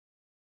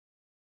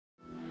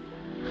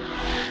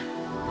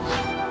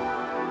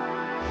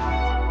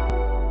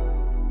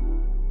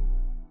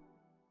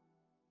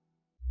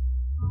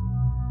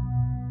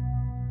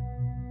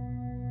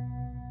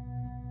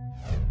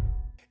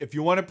If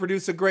you want to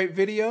produce a great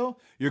video,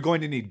 you're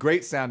going to need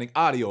great sounding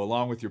audio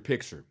along with your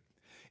picture.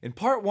 In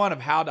part 1 of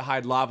How to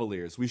Hide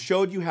Lavaliers, we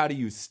showed you how to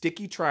use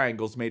sticky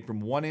triangles made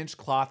from 1-inch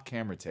cloth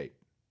camera tape.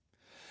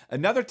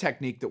 Another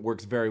technique that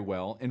works very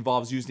well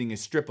involves using a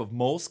strip of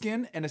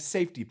moleskin and a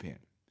safety pin.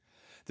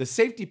 The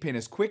safety pin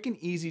is quick and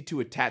easy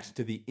to attach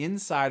to the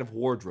inside of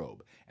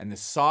wardrobe, and the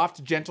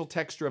soft, gentle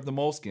texture of the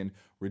moleskin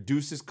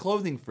reduces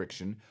clothing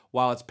friction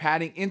while its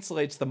padding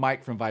insulates the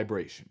mic from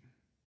vibration.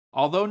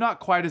 Although not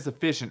quite as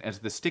efficient as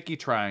the sticky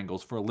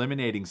triangles for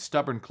eliminating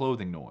stubborn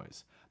clothing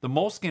noise, the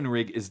moleskin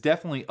rig is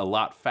definitely a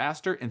lot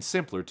faster and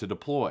simpler to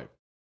deploy.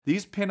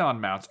 These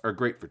pin-on mounts are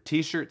great for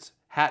t-shirts,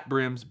 hat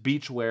brims,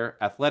 beachwear,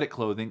 athletic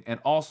clothing, and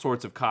all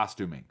sorts of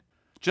costuming.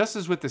 Just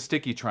as with the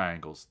sticky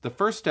triangles, the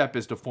first step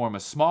is to form a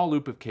small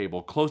loop of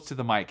cable close to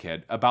the mic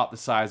head about the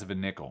size of a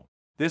nickel.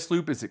 This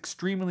loop is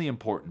extremely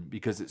important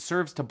because it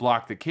serves to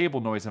block the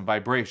cable noise and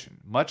vibration,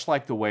 much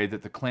like the way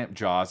that the clamp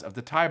jaws of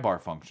the tie bar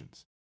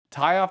functions.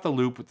 Tie off the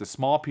loop with a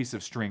small piece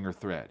of string or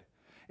thread.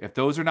 If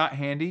those are not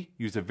handy,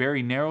 use a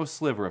very narrow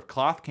sliver of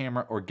cloth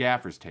camera or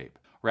gaffer's tape.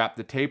 Wrap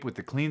the tape with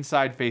the clean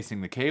side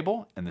facing the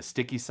cable and the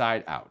sticky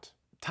side out.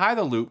 Tie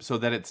the loop so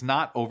that it's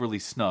not overly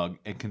snug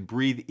and can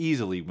breathe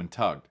easily when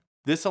tugged.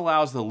 This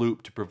allows the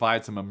loop to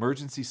provide some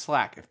emergency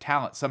slack if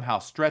talent somehow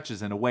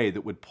stretches in a way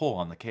that would pull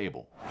on the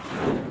cable.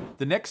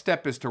 The next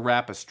step is to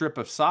wrap a strip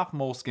of soft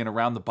moleskin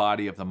around the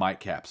body of the mic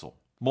capsule.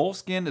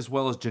 Moleskin as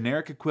well as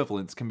generic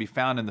equivalents can be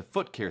found in the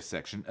foot care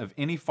section of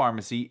any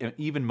pharmacy and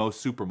even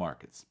most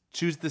supermarkets.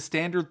 Choose the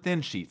standard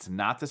thin sheets,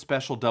 not the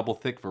special double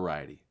thick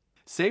variety.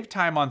 Save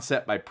time on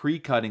set by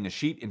pre-cutting a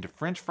sheet into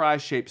French fry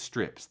shaped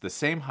strips, the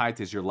same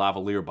height as your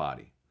lavalier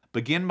body.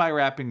 Begin by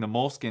wrapping the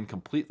moleskin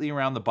completely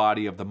around the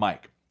body of the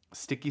mic,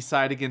 sticky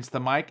side against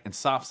the mic and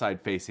soft side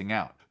facing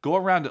out. Go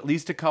around at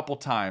least a couple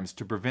times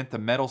to prevent the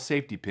metal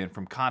safety pin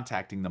from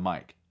contacting the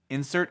mic.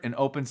 Insert an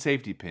open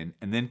safety pin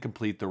and then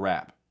complete the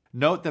wrap.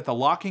 Note that the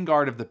locking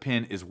guard of the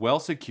pin is well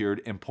secured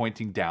and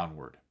pointing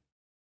downward.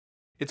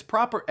 It's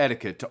proper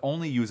etiquette to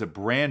only use a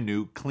brand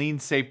new, clean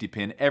safety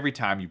pin every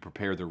time you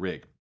prepare the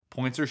rig.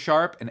 Points are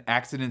sharp and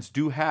accidents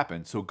do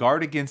happen, so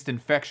guard against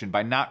infection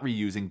by not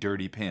reusing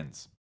dirty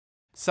pins.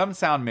 Some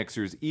sound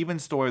mixers even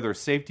store their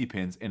safety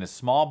pins in a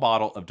small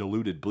bottle of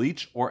diluted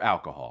bleach or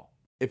alcohol.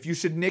 If you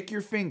should nick your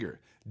finger,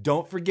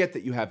 don't forget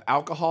that you have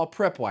alcohol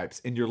prep wipes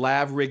in your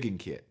lav rigging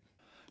kit.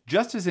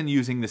 Just as in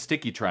using the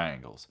sticky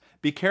triangles,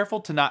 be careful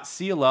to not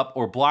seal up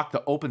or block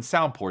the open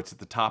sound ports at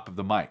the top of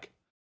the mic.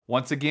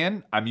 Once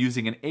again, I'm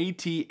using an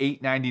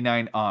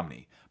AT899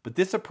 Omni, but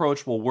this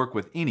approach will work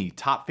with any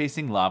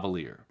top-facing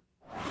lavalier.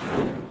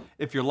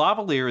 If your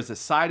lavalier is a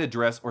side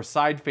address or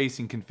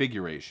side-facing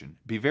configuration,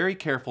 be very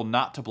careful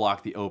not to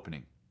block the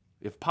opening.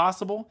 If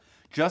possible,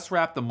 just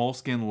wrap the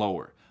moleskin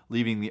lower,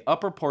 leaving the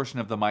upper portion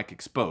of the mic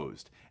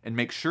exposed, and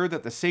make sure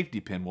that the safety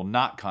pin will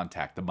not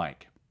contact the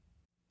mic.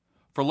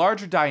 For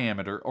larger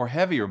diameter or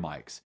heavier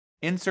mics,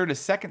 insert a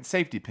second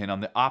safety pin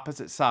on the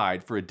opposite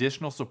side for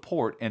additional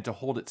support and to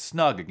hold it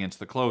snug against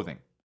the clothing.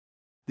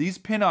 These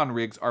pin-on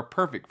rigs are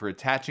perfect for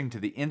attaching to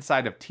the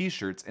inside of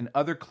t-shirts and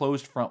other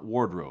closed front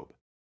wardrobe.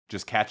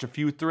 Just catch a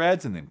few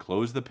threads and then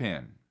close the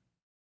pin.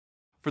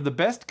 For the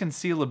best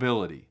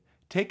concealability,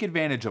 take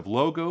advantage of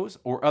logos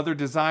or other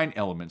design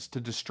elements to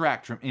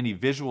distract from any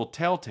visual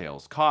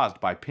telltales caused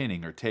by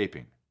pinning or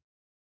taping.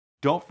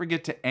 Don't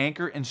forget to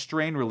anchor and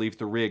strain relief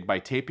the rig by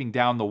taping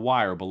down the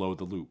wire below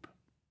the loop.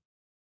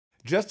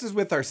 Just as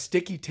with our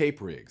sticky tape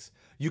rigs,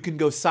 you can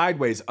go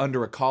sideways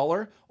under a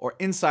collar or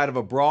inside of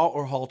a bra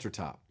or halter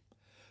top.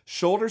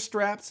 Shoulder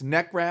straps,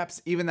 neck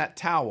wraps, even that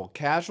towel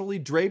casually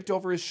draped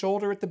over his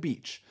shoulder at the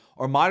beach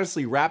or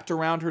modestly wrapped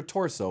around her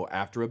torso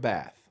after a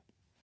bath.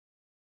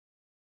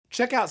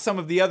 Check out some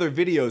of the other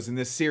videos in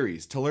this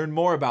series to learn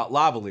more about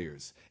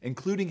lavaliers,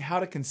 including how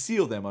to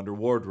conceal them under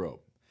wardrobe.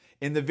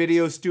 In the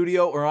video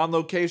studio or on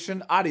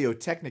location,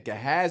 AUDIO-TECHNICA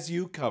has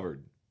you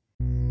covered.